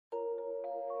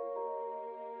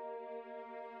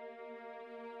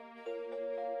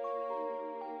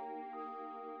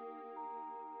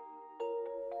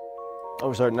Oh,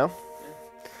 we're starting now?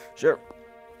 Sure.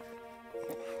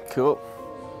 Cool.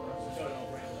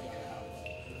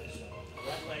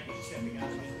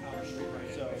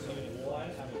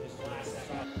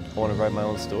 I want to write my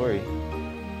own story.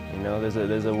 You know,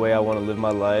 there's a way I want to live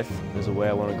my life. There's a way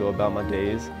I want to go about my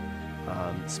days,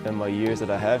 spend my years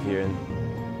that I have here.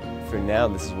 And for now,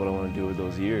 this is what I want to do with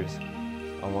those years.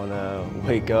 I want to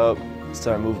wake up,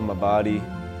 start moving my body,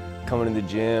 come into the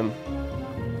gym,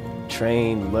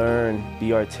 train, learn,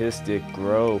 be artistic,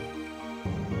 grow.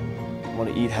 I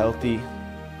want to eat healthy,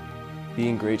 be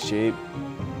in great shape,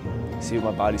 see what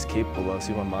my body's capable of,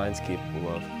 see what my mind's capable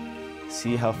of,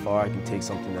 see how far I can take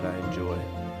something that I enjoy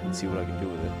and see what I can do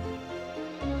with it.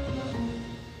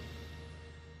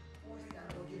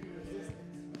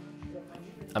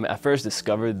 I first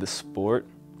discovered the sport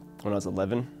when I was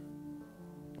 11,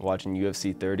 watching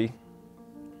UFC 30.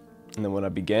 And then when I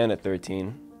began at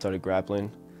 13, started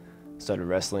grappling, started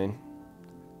wrestling,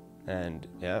 and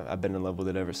yeah, I've been in love with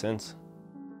it ever since.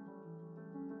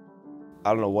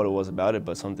 I don't know what it was about it,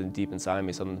 but something deep inside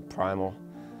me, something primal.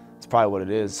 It's probably what it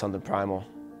is, something primal.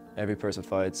 Every person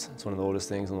fights. It's one of the oldest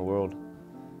things in the world.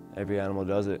 Every animal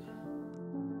does it.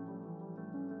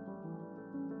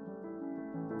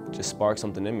 It just sparked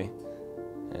something in me,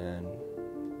 and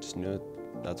just knew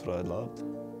that's what I loved.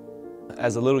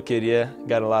 As a little kid, yeah,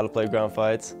 got in a lot of playground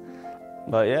fights.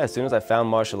 But yeah, as soon as I found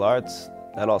martial arts,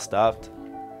 that all stopped.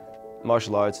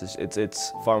 Martial arts,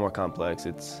 it's far more complex.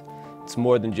 It's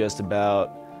more than just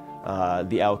about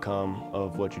the outcome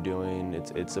of what you're doing.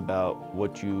 It's about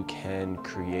what you can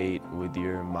create with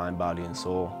your mind, body, and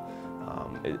soul.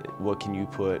 What can you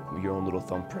put your own little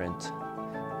thumbprint?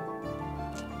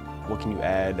 What can you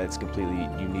add that's completely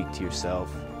unique to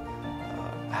yourself?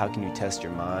 How can you test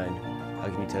your mind? How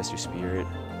can you test your spirit?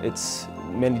 It's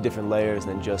many different layers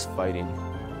than just fighting.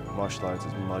 Martial arts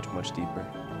is much, much deeper.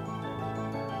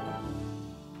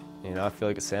 You know, I feel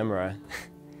like a samurai.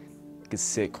 I could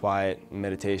sit quiet in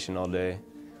meditation all day.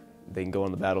 They can go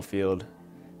on the battlefield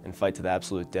and fight to the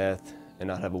absolute death and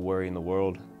not have a worry in the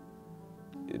world.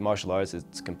 Martial arts,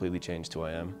 it's completely changed who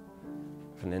I am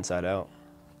from the inside out.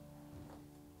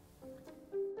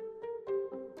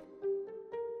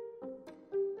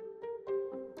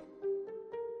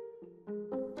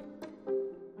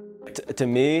 To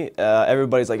me,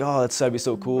 everybody's like, oh, that'd be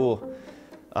so cool.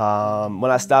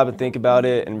 When I stop and think about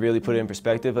it and really put it in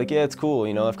perspective, like, yeah, it's cool.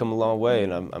 You know, I've come a long way,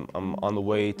 and I'm on the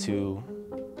way to,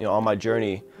 you know, on my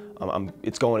journey.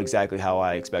 It's going exactly how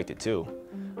I expect it to.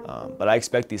 But I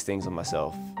expect these things of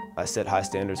myself. I set high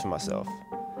standards for myself.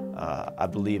 I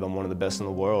believe I'm one of the best in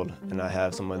the world, and I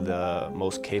have some of the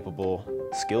most capable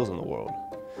skills in the world.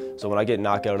 So when I get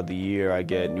knockout of the year, I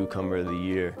get newcomer of the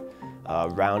year,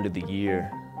 round of the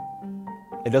year,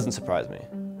 it doesn't surprise me.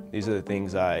 These are the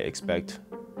things I expect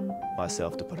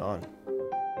myself to put on.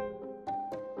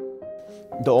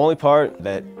 The only part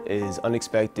that is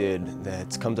unexpected,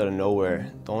 that comes out of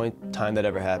nowhere, the only time that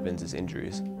ever happens is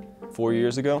injuries. 4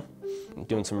 years ago,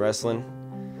 doing some wrestling,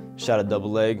 shot a double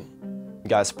leg,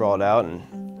 guy sprawled out and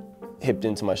hipped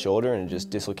into my shoulder and just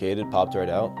dislocated, popped right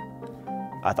out.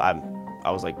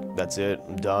 I was like, that's it,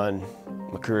 I'm done,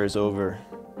 my career's over.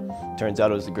 Turns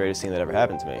out it was the greatest thing that ever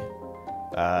happened to me.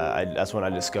 That's when I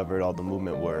discovered all the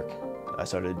movement work. I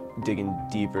started digging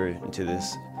deeper into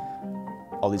this,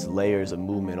 all these layers of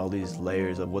movement, all these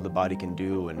layers of what the body can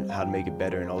do and how to make it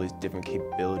better, and all these different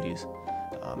capabilities,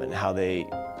 and how they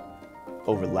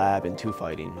overlap into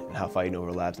fighting, and how fighting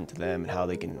overlaps into them, and how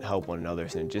they can help one another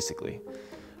synergistically.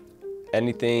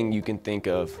 Anything you can think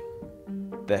of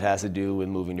that has to do with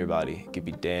moving your body. It could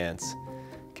be dance,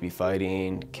 it could be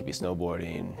fighting, it could be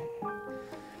snowboarding,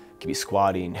 it could be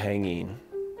squatting, hanging,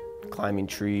 climbing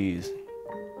trees.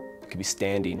 It could be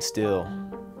standing still,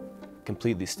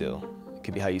 completely still. It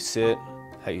could be how you sit,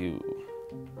 how you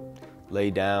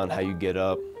lay down, how you get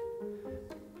up.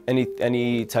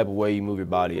 Any type of way you move your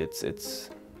body, that's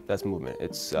movement.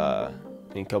 It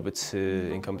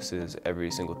encompasses every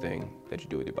single thing that you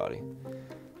do with your body.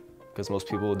 Because most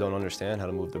people don't understand how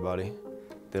to move their body.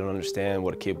 They don't understand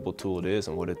what a capable tool it is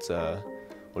and what it's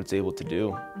able to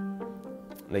do.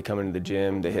 They come into the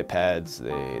gym, they hit pads,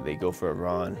 they go for a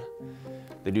run.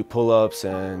 They do pull-ups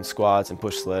and squats and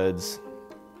push sleds.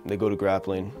 They go to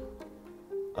grappling.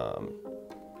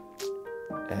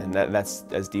 And that's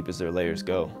as deep as their layers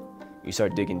go. You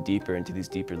start digging deeper into these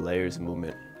deeper layers of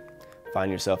movement.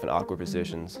 Find yourself in awkward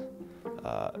positions.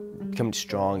 Becoming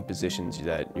strong positions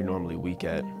that you're normally weak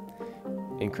at.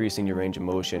 Increasing your range of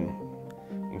motion.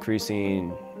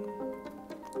 Increasing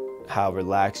how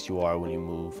relaxed you are when you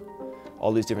move.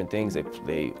 All these different things,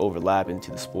 they overlap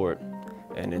into the sport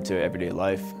and into everyday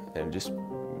life, and just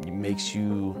it makes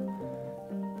you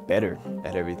better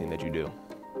at everything that you do.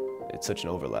 It's such an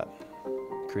overlap.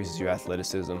 Increases your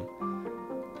athleticism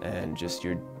and just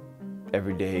your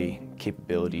everyday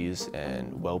capabilities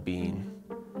and well-being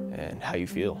and how you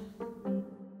feel.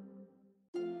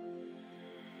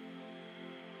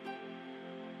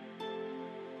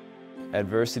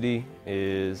 Adversity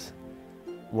is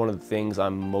one of the things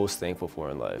I'm most thankful for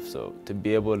in life. So to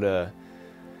be able to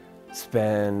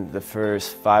spend the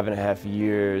first 5.5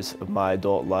 years of my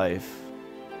adult life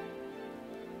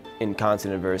in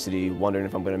constant adversity, wondering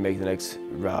if I'm going to make the next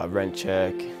rent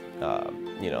check,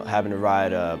 having to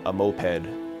ride a moped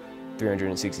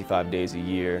 365 days a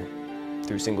year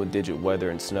through single-digit weather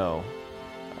and snow,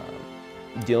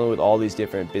 dealing with all these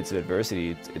different bits of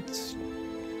adversity,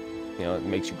 it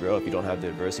makes you grow. If you don't have the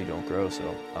adversity, you don't grow.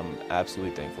 So I'm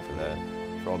absolutely thankful for that,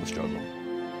 for all the struggle.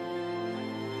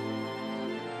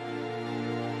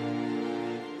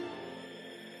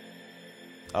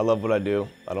 I love what I do.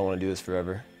 I don't want to do this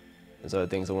forever. There's other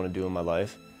things I want to do in my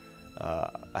life.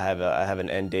 I have an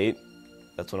end date.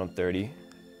 That's when I'm 30.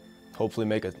 Hopefully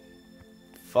make a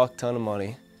fuck ton of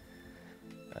money.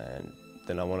 And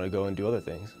then I want to go and do other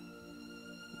things.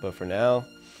 But for now,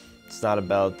 it's not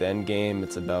about the end game.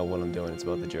 It's about what I'm doing. It's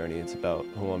about the journey. It's about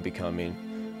who I'm becoming,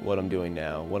 what I'm doing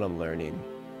now, what I'm learning,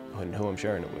 and who I'm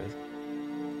sharing it with.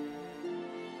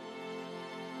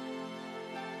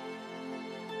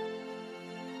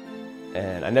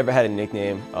 And I never had a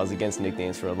nickname. I was against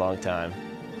nicknames for a long time.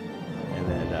 And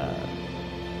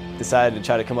then decided to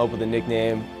try to come up with a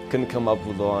nickname. Couldn't come up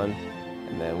with one.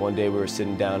 And then one day we were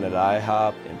sitting down at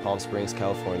IHOP in Palm Springs,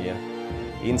 California,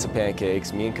 eating some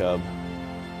pancakes, me and Cub,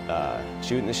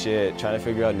 shooting the shit, trying to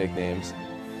figure out nicknames.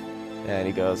 And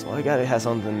he goes, well, I gotta have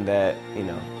something that,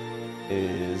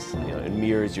 it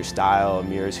mirrors your style, it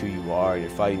mirrors who you are, your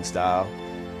fighting style.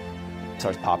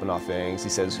 Starts popping off things. He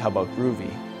says, how about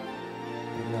groovy?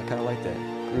 And I kind of like that.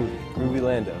 Groovy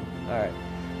Lando. All right.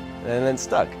 And then it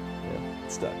stuck. Yeah,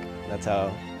 it stuck. That's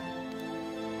how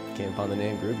I came upon the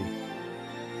name Groovy.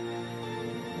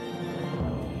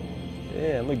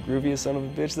 Yeah, I'm the grooviest son of a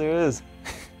bitch there is.